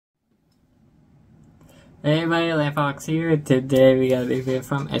Hey everybody, LandFox here. Today we got a video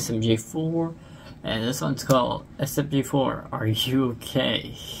from SMG4, and this one's called SMG4, Are You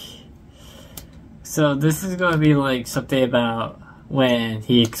Okay? So this is going to be like something about when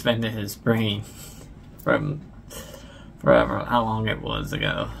he expended his brain from forever, how long it was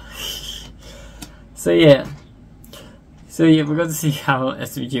ago. So yeah, we're going to see how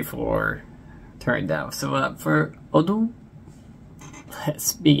SMG4 turned out. So without further ado,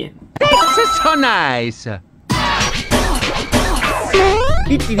 let's begin. This is so nice. Today,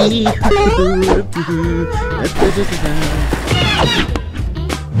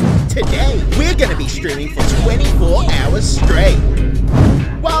 we're going to be streaming for 24 hours straight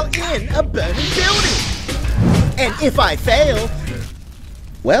while in a burning building. And if I fail,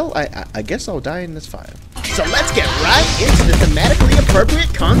 well, I guess I'll die in this fire. So let's get right into the thematically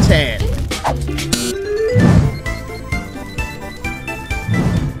appropriate content.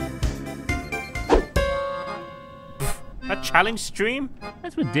 A challenge stream?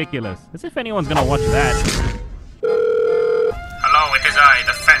 That's ridiculous. As if anyone's gonna watch that. Hello, it is I,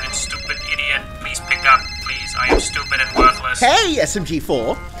 the fat and stupid idiot. Please pick up, please. I am stupid and worthless. Hey,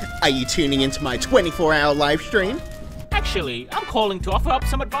 SMG4! Are you tuning into my 24-hour live stream? Actually, I'm calling to offer up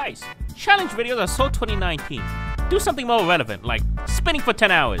some advice. Challenge videos are so 2019. Do something more relevant, like spinning for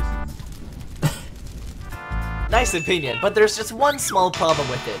 10 hours. Nice opinion, but there's just one small problem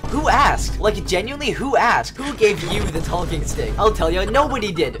with it. Who asked? Like, genuinely, who asked? Who gave you the talking stick? I'll tell you,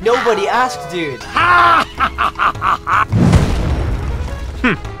 nobody did. Nobody asked, dude.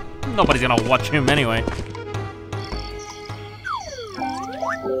 Nobody's gonna watch him anyway.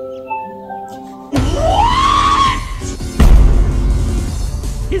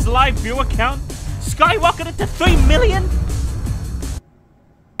 His live viewer count skyrocketed to 3 million?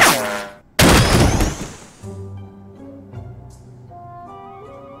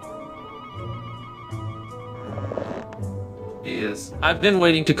 He is. I've been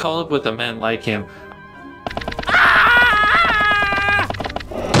waiting to call up with a man like him.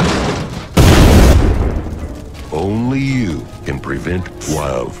 Only you can prevent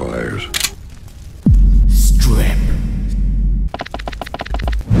wildfires. Strip.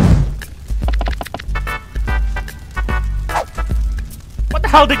 What the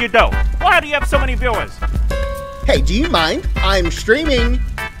hell did you do? Why do you have so many viewers? Hey, do you mind? I'm streaming.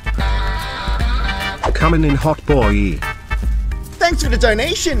 Coming in hot, boy. Thanks for the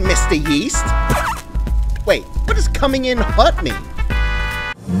donation, Mr. Yeast. Wait, what does coming in hot mean?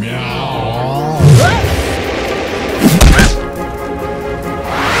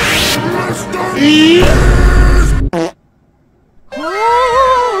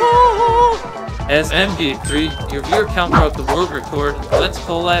 SMG3, your viewer count broke the world record. Let's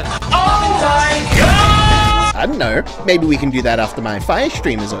collab. I don't know. Maybe we can do that after my fire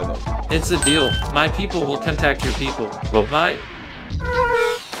stream is over. It's a deal. My people will contact your people. Well, bye.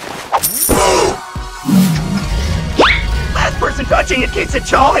 Last person touching it gets a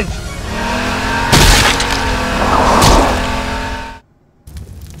challenge.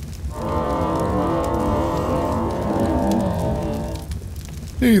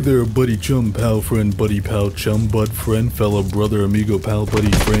 Hey there, buddy chum, pal friend, buddy pal chum, bud friend, fellow brother, amigo pal,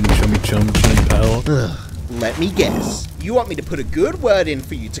 buddy friend, chummy chum, chum pal. Ugh, let me guess. You want me to put a good word in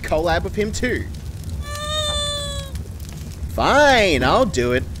for you to collab with him too? Fine, I'll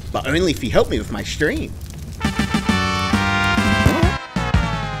do it, but only if you help me with my stream.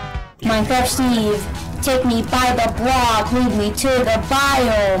 Minecraft Steve, take me by the block, lead me to the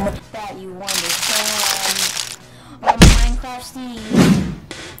biome that you understand. Oh, Minecraft Steve.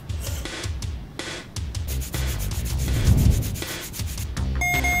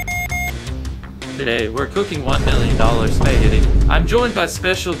 Today, we're cooking $1 million spaghetti. I'm joined by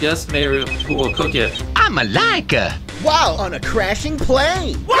special guest Mayor who will cook it. I'm a liker. Wow, on a crashing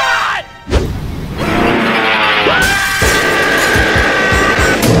plane! What?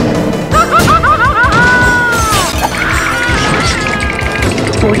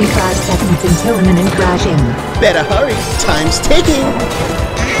 45 seconds until imminent crashing. Better hurry, time's ticking!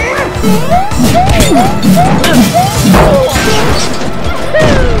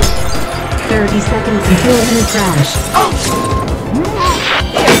 30 seconds until imminent crash.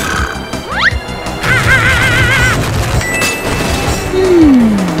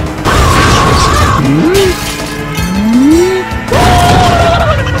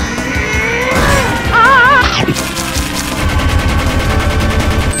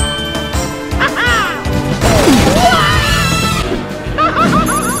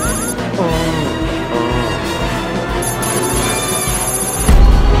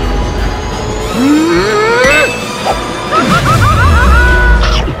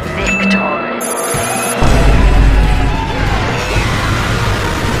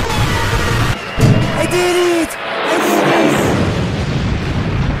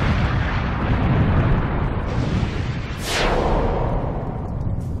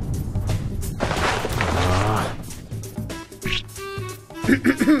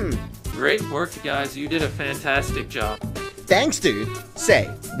 Great work, guys. You did a fantastic job. Thanks, dude.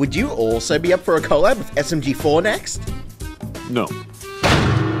 Say, would you also be up for a collab with SMG4 next? No.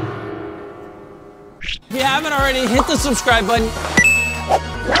 If you haven't already, hit the subscribe button.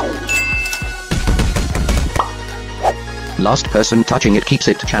 Last person touching it keeps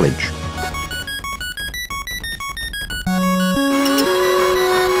it challenge.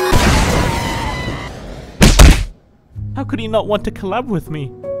 How could he not want to collab with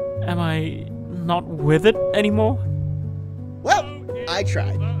me? Am I not with it anymore? Well, I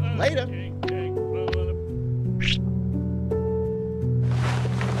tried. Later.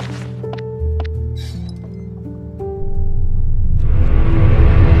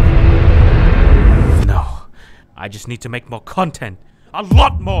 No. I just need to make more content. A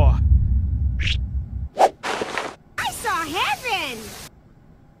lot more! I saw heaven!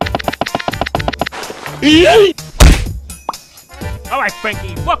 Alright,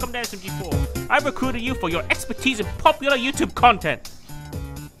 Frankie, welcome to SMG4. I recruited you for your expertise in popular YouTube content.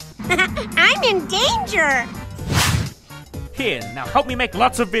 I'm in danger! Here, now help me make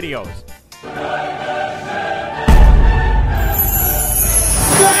lots of videos.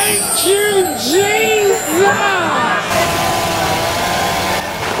 Thank you, Jesus!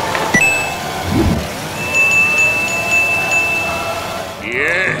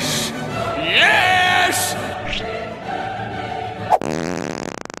 Yes! Yes!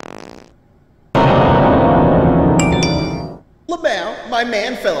 Lamau, my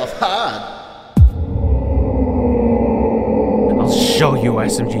man fell off hard. I'll show you,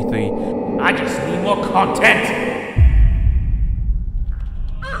 SMG3. I just need more content.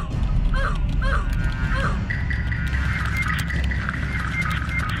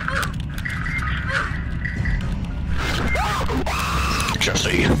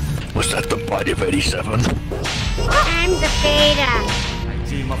 Jesse, was that the bite of 87? I'm the beta. A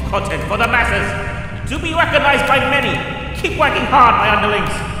team of content for the masses. To be recognized by many. Keep working hard, my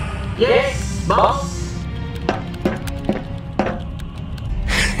underlings. Yes, boss.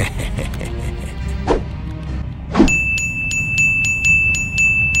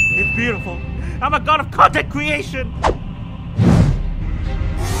 It's beautiful. I'm a god of content creation.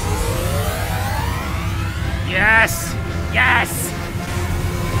 Yes! Yes!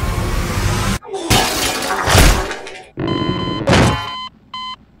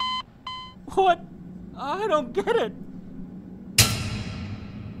 What? I don't get it.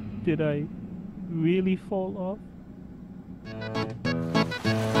 Did I really fall off?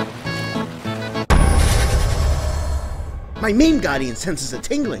 My meme guardian senses are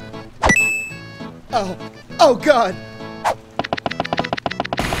tingling. Oh god!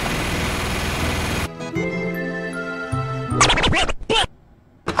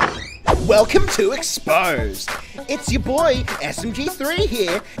 Welcome to Exposed! It's your boy, SMG3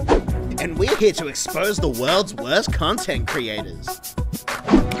 here, and we're here to expose the world's worst content creators.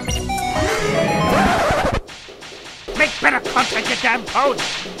 Make better content, you damn toad!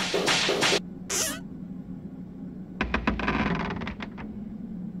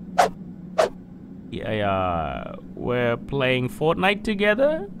 Yeah, we're playing Fortnite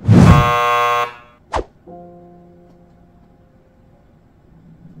together?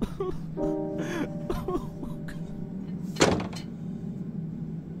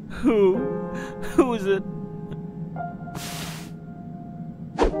 Who is it?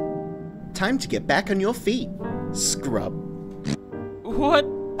 Time to get back on your feet, scrub. What?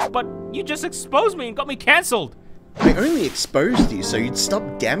 But you just exposed me and got me cancelled. I only exposed you so you'd stop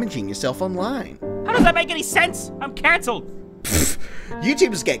damaging yourself online. How does that make any sense? I'm cancelled.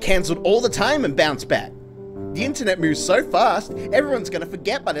 YouTubers get cancelled all the time and bounce back. The internet moves so fast, everyone's gonna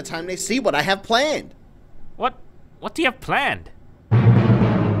forget by the time they see what I have planned. What do you have planned?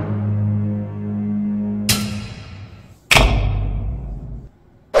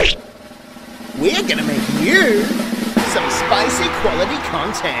 We're gonna make you some spicy quality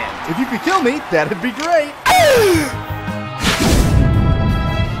content. If you could kill me, that'd be great.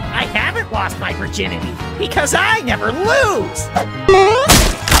 I haven't lost my virginity because I never lose.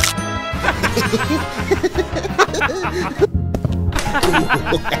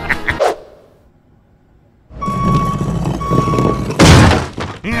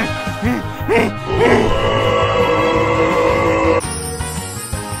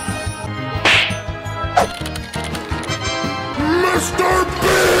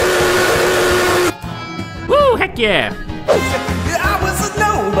 Woo, heck yeah! I was a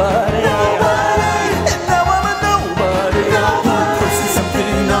nobody. And now I'm a nobody. Posting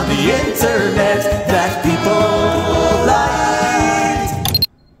something on the internet that people like.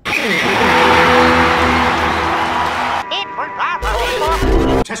 It was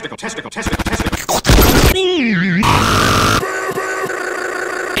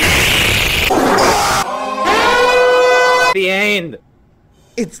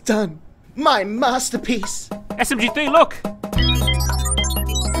It's done. My masterpiece. SMG3, look!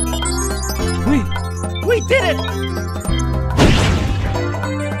 We did it!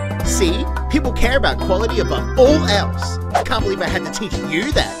 See? People care about quality above all else. I can't believe I had to teach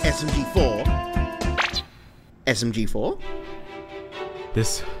you that, SMG4. SMG4?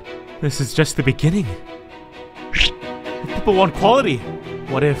 This is just the beginning. If people want quality,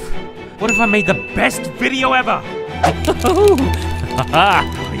 what if I made the best video ever?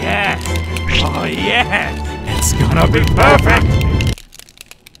 Oh yeah! Oh yeah! It's gonna be perfect!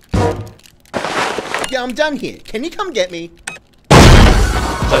 Yeah, I'm done here. Can you come get me?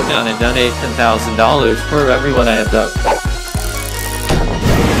 Click down and donate $10,000 for everyone I have done.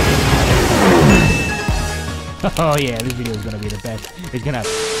 Oh yeah, this video is gonna be the best. It's gonna...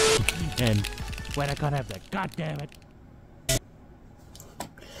 And when I can't have that, god damn it.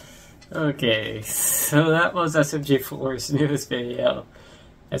 Okay, so that was SMG4's newest video.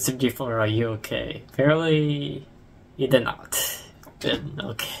 SMG4, are you okay? Apparently, he did not. Didn't,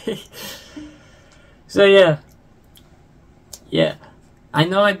 okay. So yeah. I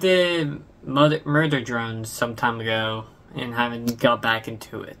know I did murder drones some time ago and haven't got back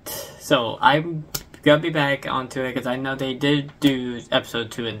into it. So I'm gonna be back onto it because I know they did do episode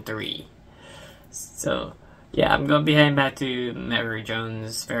 2 and 3. So yeah, I'm gonna be heading back to murder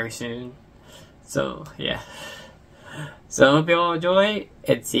drones very soon. So yeah. So hope you all enjoy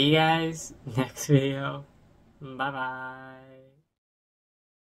and see you guys next video. Bye bye.